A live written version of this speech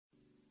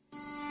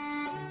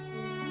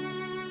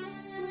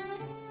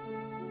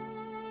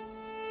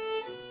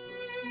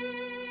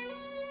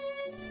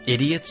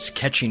Idiots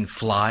Catching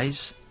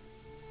Flies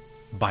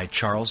by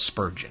Charles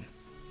Spurgeon.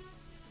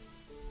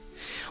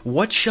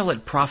 What shall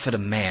it profit a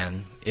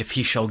man if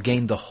he shall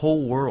gain the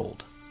whole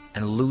world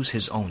and lose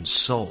his own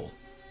soul?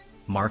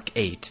 Mark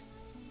 8,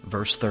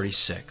 verse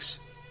 36.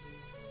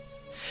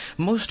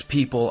 Most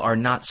people are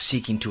not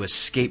seeking to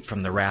escape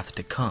from the wrath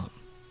to come.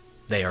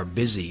 They are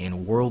busy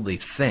in worldly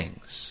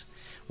things,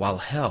 while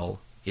hell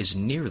is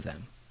near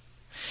them.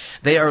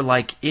 They are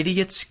like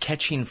idiots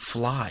catching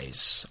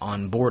flies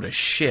on board a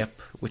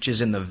ship which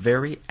is in the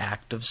very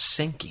act of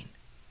sinking.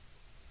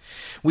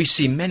 We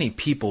see many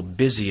people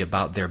busy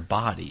about their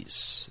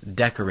bodies,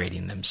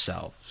 decorating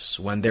themselves,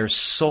 when their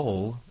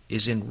soul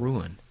is in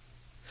ruin.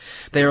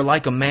 They are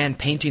like a man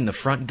painting the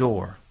front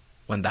door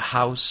when the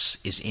house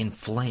is in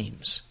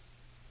flames.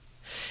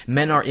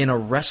 Men are in a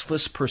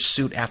restless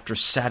pursuit after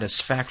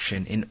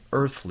satisfaction in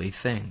earthly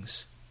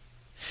things.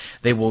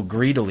 They will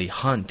greedily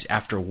hunt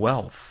after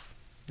wealth.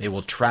 They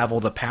will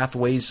travel the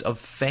pathways of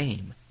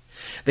fame.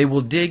 They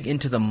will dig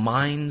into the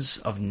mines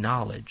of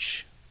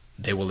knowledge.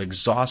 They will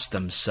exhaust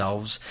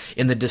themselves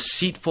in the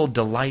deceitful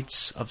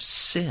delights of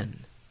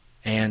sin,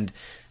 and,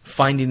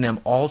 finding them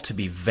all to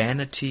be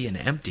vanity and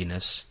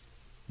emptiness,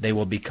 they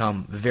will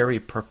become very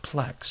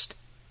perplexed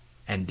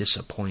and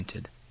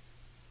disappointed.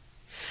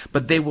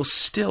 But they will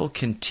still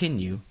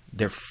continue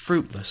their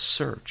fruitless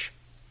search.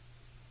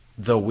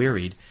 Though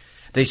wearied,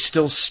 they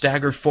still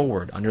stagger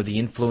forward under the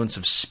influence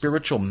of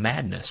spiritual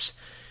madness,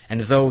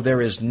 and though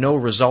there is no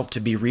result to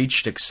be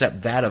reached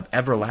except that of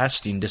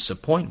everlasting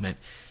disappointment,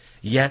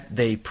 yet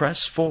they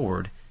press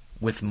forward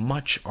with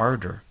much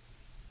ardor.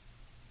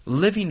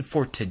 Living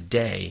for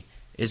today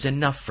is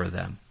enough for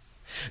them,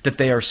 that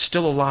they are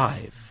still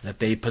alive, that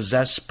they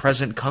possess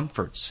present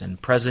comforts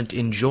and present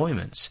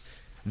enjoyments.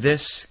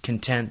 This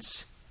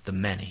contents the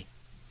many.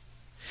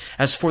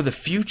 As for the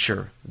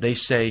future, they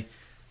say,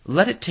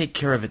 let it take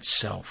care of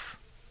itself.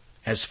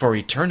 As for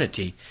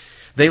eternity,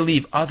 they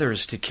leave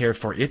others to care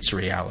for its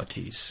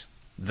realities.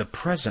 The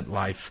present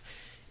life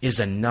is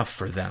enough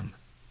for them.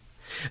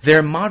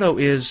 Their motto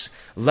is,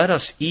 let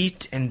us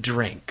eat and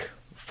drink,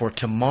 for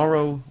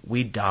tomorrow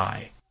we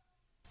die.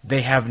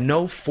 They have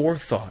no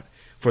forethought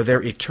for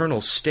their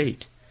eternal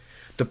state.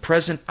 The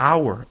present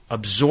hour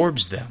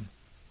absorbs them.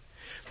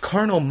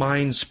 Carnal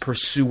minds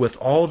pursue with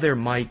all their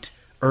might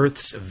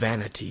earth's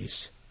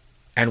vanities,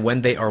 and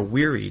when they are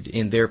wearied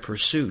in their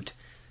pursuit,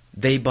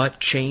 they but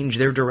change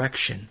their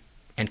direction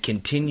and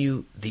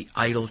continue the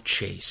idle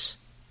chase.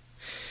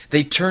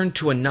 They turn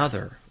to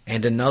another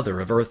and another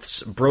of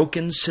earth's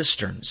broken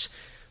cisterns,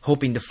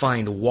 hoping to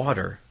find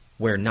water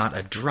where not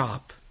a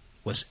drop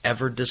was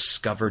ever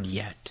discovered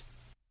yet.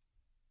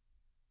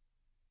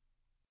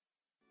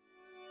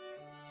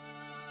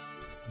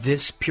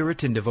 This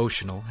Puritan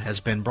devotional has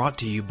been brought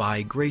to you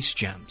by Grace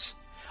Gems,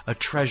 a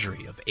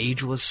treasury of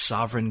ageless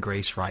sovereign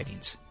grace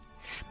writings.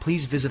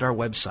 Please visit our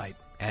website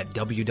at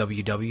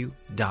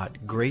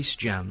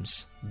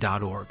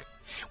www.gracegems.org,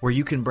 where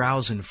you can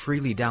browse and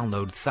freely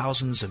download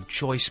thousands of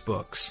choice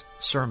books,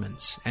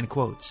 sermons, and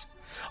quotes,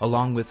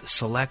 along with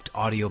select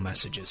audio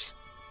messages.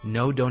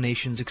 No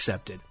donations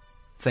accepted.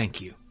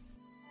 Thank you.